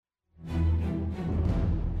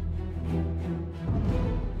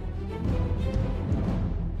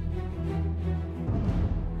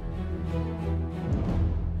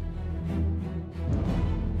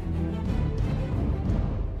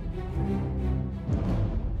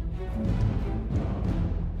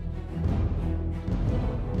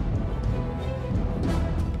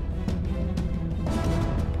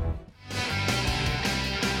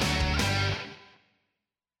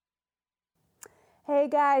Hey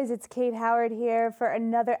guys, it's Kate Howard here for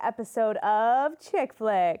another episode of Chick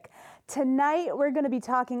Flick. Tonight we're going to be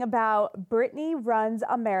talking about Britney Runs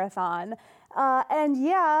a Marathon.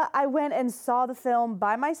 I went and saw the film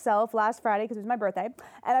by myself last Friday because it was my birthday,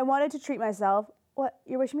 and I wanted to treat myself. What?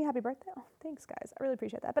 You're wishing me happy birthday? Oh, thanks, guys. I really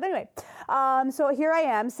appreciate that. But anyway, so here I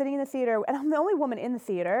am sitting in the theater, and I'm the only woman in the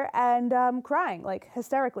theater, and crying, like,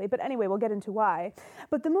 hysterically. But anyway, we'll get into why.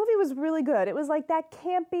 But the movie was really good. It was like that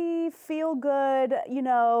campy, feel-good,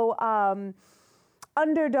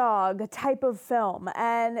 underdog type of film.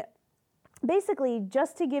 And basically,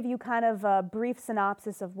 just to give you kind of a brief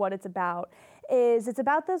synopsis of what it's about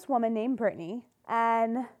this woman named Britney,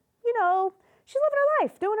 and, she's living her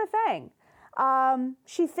life, doing her thing.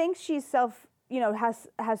 She thinks she's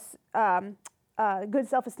has good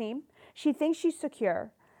self-esteem. She thinks she's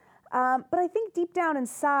secure. But I think deep down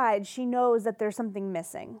inside, she knows that there's something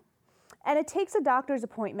missing. And it takes a doctor's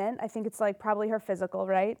appointment. I think it's like probably her physical,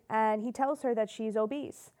 right? And he tells her that she's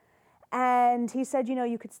obese. And he said,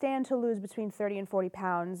 you could stand to lose between 30 and 40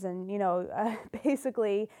 pounds. And,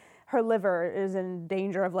 basically her liver is in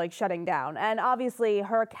danger of like shutting down. And obviously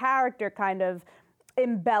her character kind of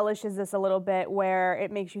embellishes this a little bit where it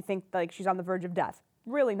makes you think like she's on the verge of death.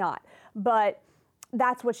 Really not. But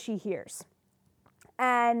that's what she hears.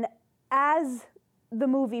 And as the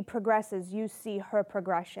movie progresses, you see her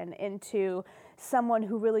progression into someone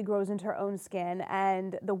who really grows into her own skin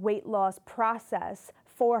and the weight loss process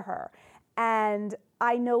for her. And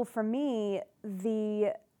I know for me,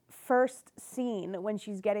 the first scene when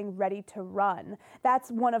she's getting ready to run, that's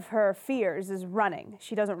one of her fears, is running.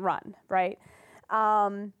 She doesn't run, right?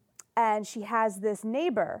 And she has this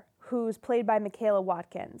neighbor who's played by Michaela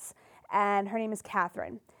Watkins, and her name is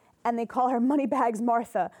Catherine. And they call her Moneybags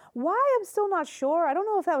Martha. Why? I'm still not sure. I don't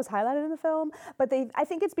know if that was highlighted in the film, but I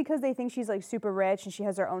think it's because they think she's like super rich and she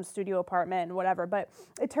has her own studio apartment and whatever. But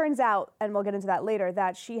it turns out, and we'll get into that later,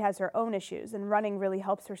 that she has her own issues, and running really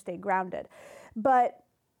helps her stay grounded. But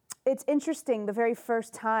it's interesting, the very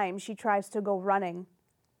first time she tries to go running,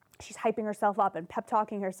 she's hyping herself up and pep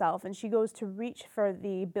talking herself, and she goes to reach for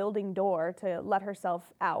the building door to let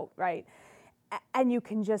herself out, right? And you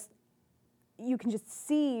can just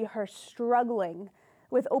see her struggling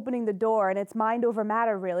with opening the door, and it's mind over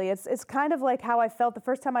matter, really. It's kind of like how I felt the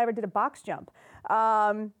first time I ever did a box jump.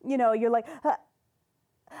 You're like,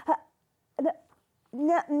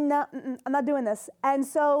 no, I'm not doing this. And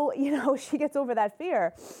so, she gets over that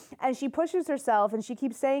fear, and she pushes herself, and she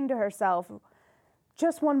keeps saying to herself,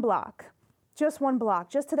 just one block, just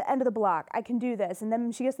to the end of the block. I can do this. And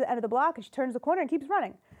then she gets to the end of the block and she turns the corner and keeps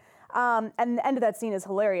running. And the end of that scene is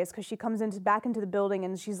hilarious because she comes back into the building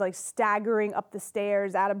and she's like staggering up the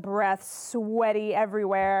stairs, out of breath, sweaty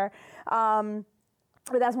everywhere. But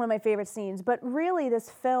that's one of my favorite scenes. But really, this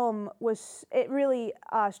film really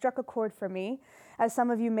struck a chord for me. As some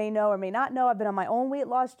of you may know or may not know, I've been on my own weight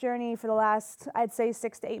loss journey for the last, I'd say,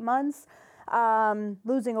 6 to 8 months.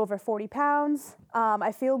 Losing over 40 pounds.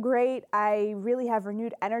 I feel great. I really have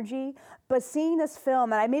renewed energy. But seeing this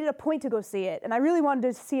film, and I made it a point to go see it, and I really wanted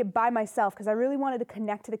to see it by myself because I really wanted to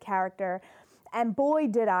connect to the character. And boy,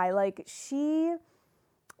 did I. Like, she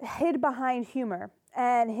hid behind humor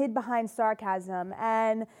and hid behind sarcasm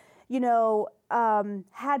and,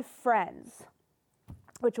 had friends,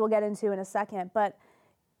 which we'll get into in a second. But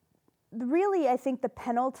really, I think the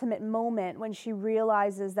penultimate moment when she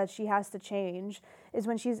realizes that she has to change is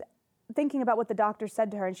when she's thinking about what the doctor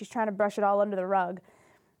said to her and she's trying to brush it all under the rug.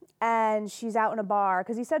 And she's out in a bar,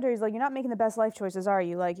 because he said to her, he's like, you're not making the best life choices, are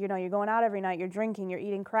you? Like, you're going out every night, you're drinking, you're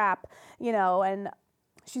eating crap, and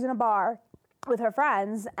she's in a bar with her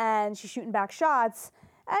friends and she's shooting back shots.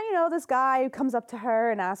 And, this guy comes up to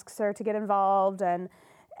her and asks her to get involved, and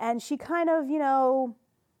she kind of,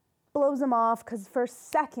 blows him off because for a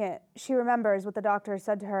second she remembers what the doctor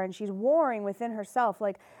said to her, and she's warring within herself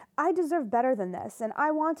like, I deserve better than this and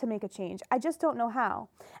I want to make a change. I just don't know how.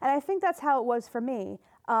 And I think that's how it was for me.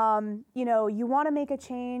 You want to make a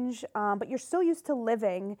change, but you're so used to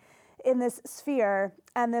living in this sphere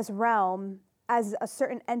and this realm as a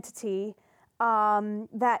certain entity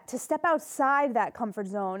that to step outside that comfort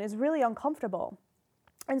zone is really uncomfortable.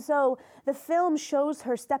 And so the film shows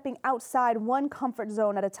her stepping outside one comfort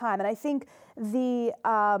zone at a time. And I think the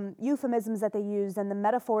euphemisms that they used and the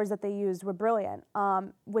metaphors that they used were brilliant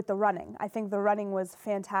with the running. I think the running was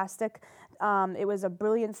fantastic. It was a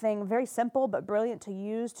brilliant thing, very simple, but brilliant to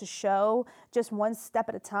use to show just one step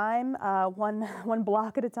at a time, one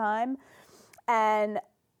block at a time. And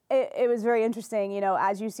it was very interesting,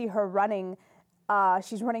 as you see her running,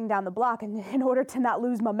 she's running down the block. And in order to not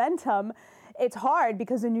lose momentum, it's hard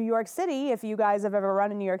because in New York City, if you guys have ever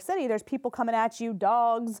run in New York City, there's people coming at you,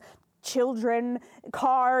 dogs, children,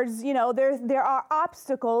 cars, there are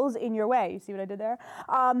obstacles in your way. You see what I did there?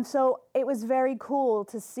 So it was very cool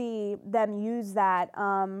to see them use that.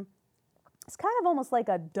 It's kind of almost like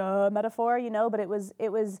a duh metaphor, but it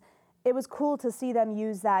was cool to see them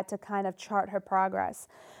use that to kind of chart her progress.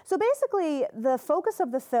 So basically, the focus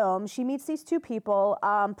of the film, she meets these two people,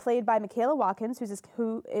 played by Michaela Watkins,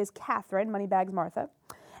 who is Catherine, Moneybags Martha,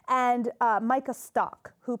 and Micah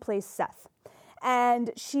Stock, who plays Seth. And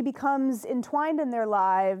she becomes entwined in their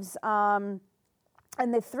lives, and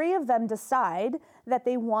the three of them decide that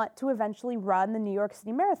they want to eventually run the New York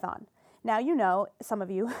City Marathon. Now, some of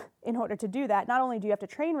you, in order to do that, not only do you have to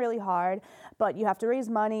train really hard, but you have to raise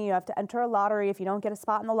money, you have to enter a lottery. If you don't get a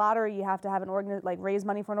spot in the lottery, you have to have raise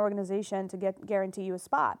money for an organization to guarantee you a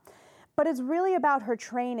spot. But it's really about her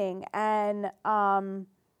training and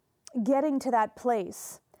getting to that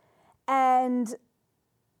place and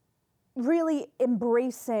really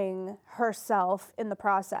embracing herself in the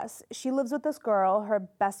process. She lives with this girl, her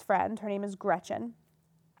best friend. Her name is Gretchen.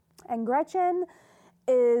 And Gretchen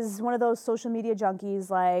is one of those social media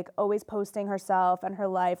junkies, always posting herself and her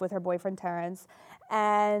life with her boyfriend Terrence,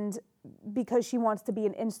 and because she wants to be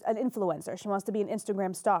an influencer, she wants to be an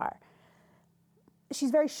Instagram star. She's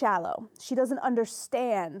very shallow. She doesn't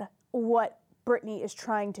understand what Brittany is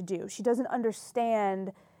trying to do. She doesn't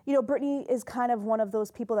understand, Brittany is kind of one of those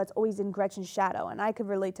people that's always in Gretchen's shadow, and I could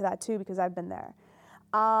relate to that too because I've been there.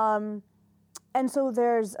 And so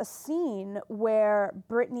there's a scene where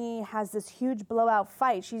Brittany has this huge blowout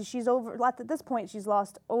fight. She's over, at this point, she's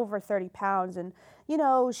lost over 30 pounds. And,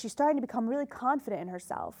 she's starting to become really confident in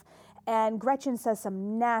herself. And Gretchen says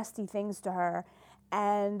some nasty things to her.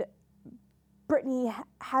 And Brittany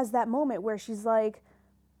has that moment where she's like,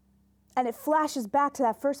 and it flashes back to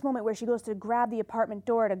that first moment where she goes to grab the apartment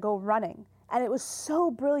door to go running. And it was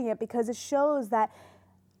so brilliant because it shows that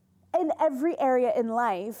in every area in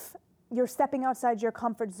life, you're stepping outside your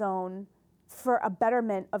comfort zone for a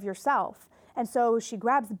betterment of yourself. And so she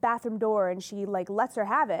grabs the bathroom door and she lets her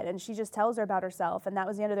have it. And she just tells her about herself. And that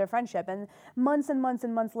was the end of their friendship. And months and months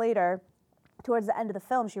and months later, towards the end of the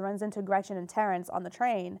film, she runs into Gretchen and Terrence on the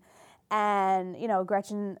train. And,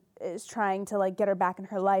 Gretchen is trying to get her back in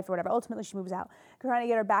her life or whatever. Ultimately, she moves out, trying to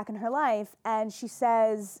get her back in her life. And she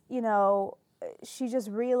says, she just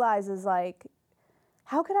realizes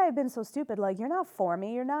how could I have been so stupid? You're not for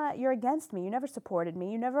me. You're against me. You never supported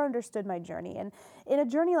me. You never understood my journey. And in a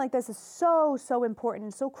journey like this, it's so, so important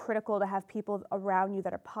and so critical to have people around you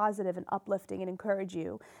that are positive and uplifting and encourage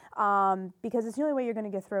you, because it's the only way you're going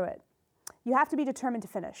to get through it. You have to be determined to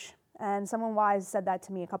finish. And someone wise said that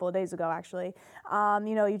to me a couple of days ago, actually.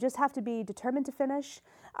 You just have to be determined to finish.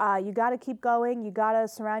 You got to keep going. You got to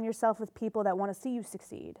surround yourself with people that want to see you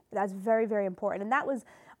succeed. That's very, very important. And that was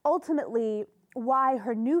ultimately why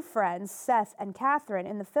her new friends, Seth and Catherine,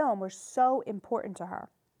 in the film were so important to her.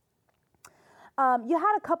 You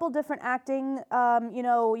had a couple different acting.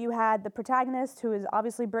 You had the protagonist, who is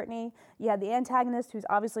obviously Brittany. You had the antagonist, who's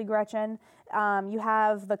obviously Gretchen. You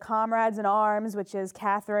have the comrades in arms, which is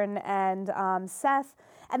Catherine and Seth.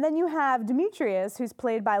 And then you have Demetrius, who's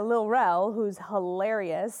played by Lil Rel, who's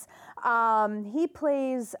hilarious. He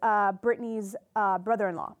plays Brittany's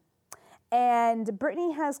brother-in-law. And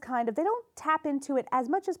Brittany has they don't tap into it as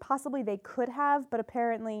much as possibly they could have, but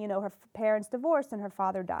apparently, her parents divorced and her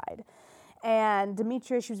father died. And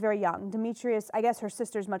Demetrius, she was very young. Demetrius, I guess her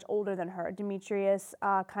sister's much older than her. Demetrius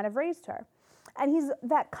kind of raised her. And he's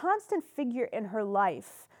that constant figure in her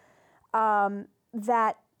life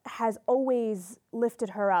that has always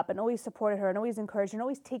lifted her up and always supported her and always encouraged her and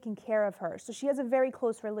always taken care of her. So she has a very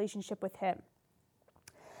close relationship with him.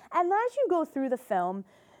 And as you go through the film,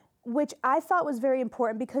 which I thought was very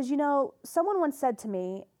important because, someone once said to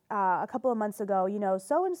me a couple of months ago,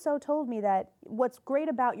 so-and-so told me that what's great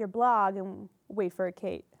about your blog, and wait for it,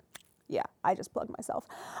 Kate. Yeah, I just plugged myself.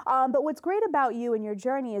 But what's great about you and your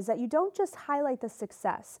journey is that you don't just highlight the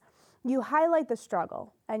success. You highlight the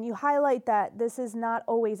struggle, and you highlight that this is not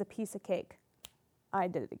always a piece of cake. I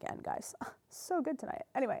did it again, guys. So good tonight.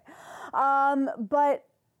 Anyway, but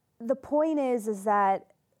the point is that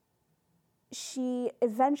she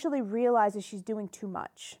eventually realizes she's doing too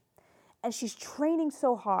much. And she's training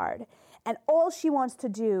so hard. And all she wants to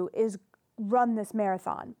do is run this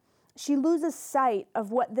marathon. She loses sight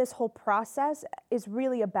of what this whole process is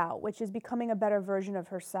really about, which is becoming a better version of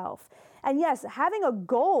herself. And yes, having a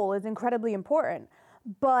goal is incredibly important.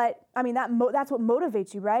 But, that's what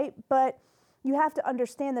motivates you, right? But you have to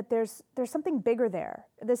understand that there's something bigger there.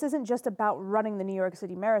 This isn't just about running the New York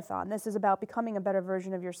City Marathon. This is about becoming a better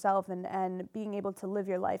version of yourself and being able to live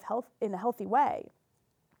your life in a healthy way,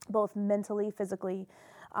 both mentally, physically,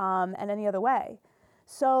 and any other way.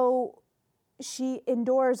 So she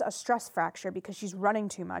endures a stress fracture because she's running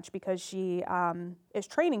too much, because she is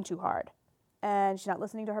training too hard, and she's not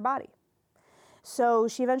listening to her body. So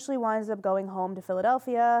she eventually winds up going home to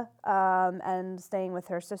Philadelphia and staying with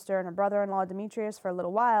her sister and her brother-in-law, Demetrius, for a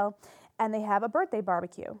little while. And they have a birthday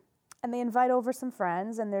barbecue. And they invite over some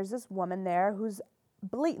friends, and there's this woman there who's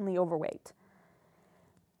blatantly overweight.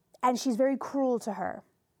 And she's very cruel to her.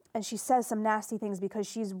 And she says some nasty things because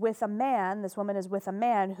she's with a man, this woman is with a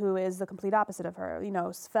man who is the complete opposite of her,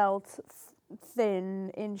 svelte, thin,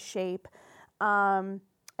 in shape.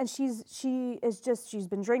 And she's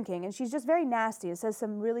been drinking, and she's just very nasty. It says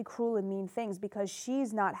some really cruel and mean things because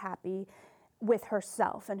she's not happy with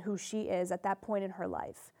herself and who she is at that point in her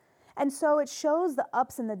life. And so it shows the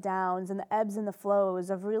ups and the downs and the ebbs and the flows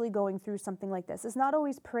of really going through something like this. It's not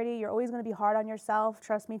always pretty. You're always going to be hard on yourself.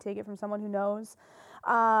 Trust me, take it from someone who knows.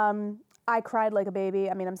 I cried like a baby.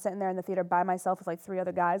 I mean, I'm sitting there in the theater by myself with like 3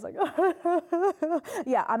 other guys. Like,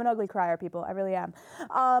 yeah, I'm an ugly crier, people. I really am.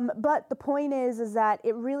 But the point is that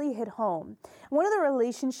it really hit home. One of the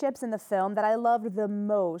relationships in the film that I loved the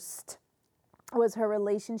most was her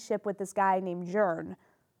relationship with this guy named Jern.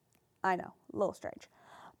 I know, a little strange.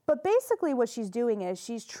 But basically what she's doing is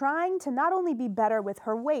she's trying to not only be better with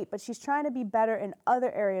her weight, but she's trying to be better in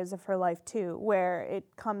other areas of her life too, where it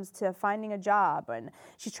comes to finding a job, and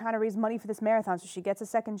she's trying to raise money for this marathon, so she gets a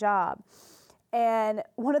second job. And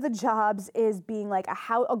one of the jobs is being like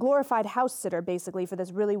a glorified house sitter, basically, for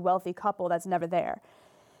this really wealthy couple that's never there.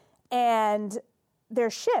 And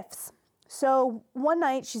there's shifts. So one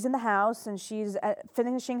night she's in the house and she's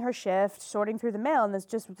finishing her shift, sorting through the mail, and this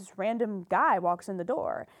random guy walks in the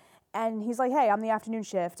door. And he's like, hey, I'm the afternoon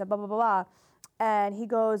shift, blah, blah, blah, blah. And he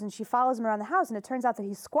goes and she follows him around the house, and it turns out that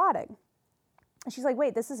he's squatting. And she's like,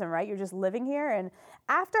 wait, this isn't right. You're just living here? And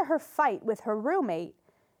after her fight with her roommate,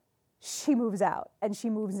 she moves out and she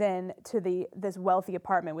moves in to this wealthy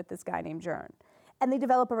apartment with this guy named Jern. And they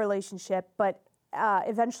develop a relationship, but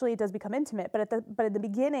eventually it does become intimate, but at the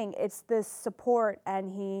beginning it's this support,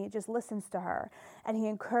 and he just listens to her, and he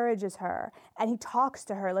encourages her, and he talks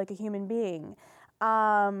to her like a human being,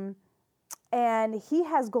 and he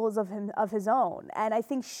has goals of his own, and I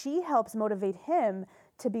think she helps motivate him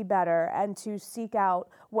to be better and to seek out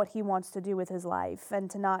what he wants to do with his life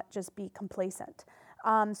and to not just be complacent.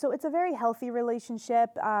 So it's a very healthy relationship,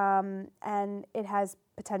 and it has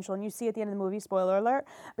potential. And you see at the end of the movie, spoiler alert,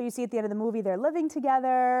 but you see at the end of the movie they're living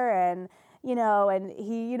together, and and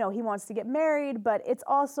he wants to get married, but it's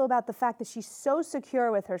also about the fact that she's so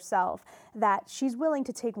secure with herself that she's willing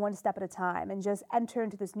to take one step at a time and just enter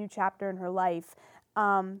into this new chapter in her life,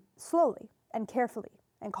 slowly and carefully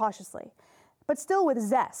and cautiously, but still with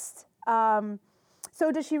zest.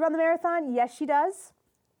 So does she run the marathon? Yes, she does.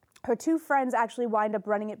 Her 2 friends actually wind up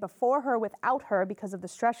running it before her without her because of the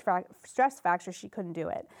stress factor. She couldn't do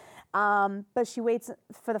it. But she waits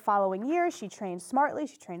for the following year. She trains smartly.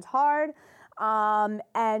 She trains hard.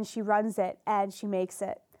 And she runs it, and she makes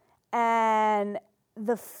it. And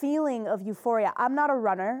the feeling of euphoria. I'm not a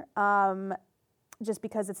runner, just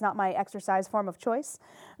because it's not my exercise form of choice.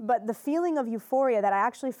 But the feeling of euphoria that I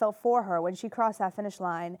actually felt for her when she crossed that finish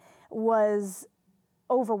line was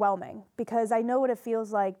overwhelming, because I know what it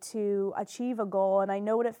feels like to achieve a goal, and I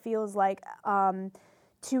know what it feels like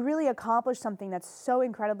to really accomplish something that's so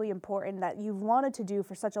incredibly important that you've wanted to do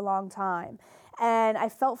for such a long time. And I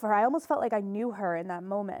felt for her. I almost felt like I knew her in that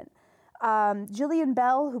moment. Jillian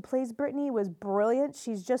Bell, who plays Brittany, was brilliant.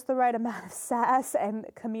 She's just the right amount of sass and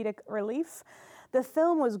comedic relief. The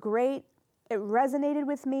film was great. It resonated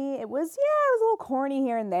with me. It was a little corny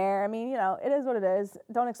here and there. I mean, it is what it is.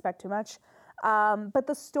 Don't expect too much. But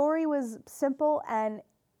the story was simple, and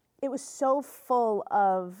it was so full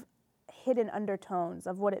of hidden undertones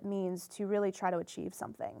of what it means to really try to achieve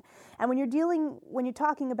something. And when you're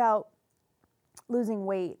talking about losing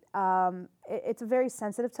weight, it's a very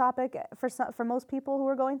sensitive topic for most people who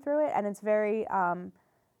are going through it, and it's very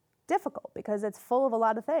difficult because it's full of a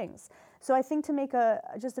lot of things. So I think to make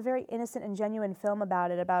just a very innocent and genuine film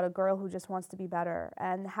about a girl who just wants to be better,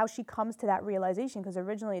 and how she comes to that realization, because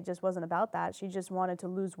originally it just wasn't about that. She just wanted to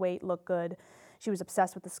lose weight, look good. She was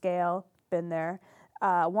obsessed with the scale, been there.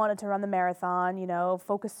 Wanted to run the marathon,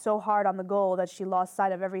 focused so hard on the goal that she lost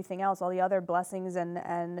sight of everything else, all the other blessings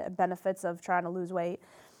and benefits of trying to lose weight.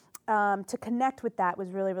 To connect with that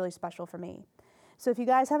was really, really special for me. So if you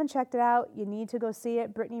guys haven't checked it out, you need to go see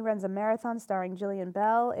it. Brittany Runs a Marathon starring Jillian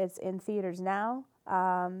Bell. It's in theaters now.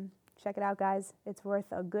 Check it out, guys. It's worth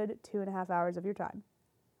a good 2.5 hours of your time.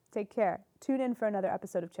 Take care. Tune in for another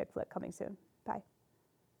episode of Chick Flick coming soon. Bye.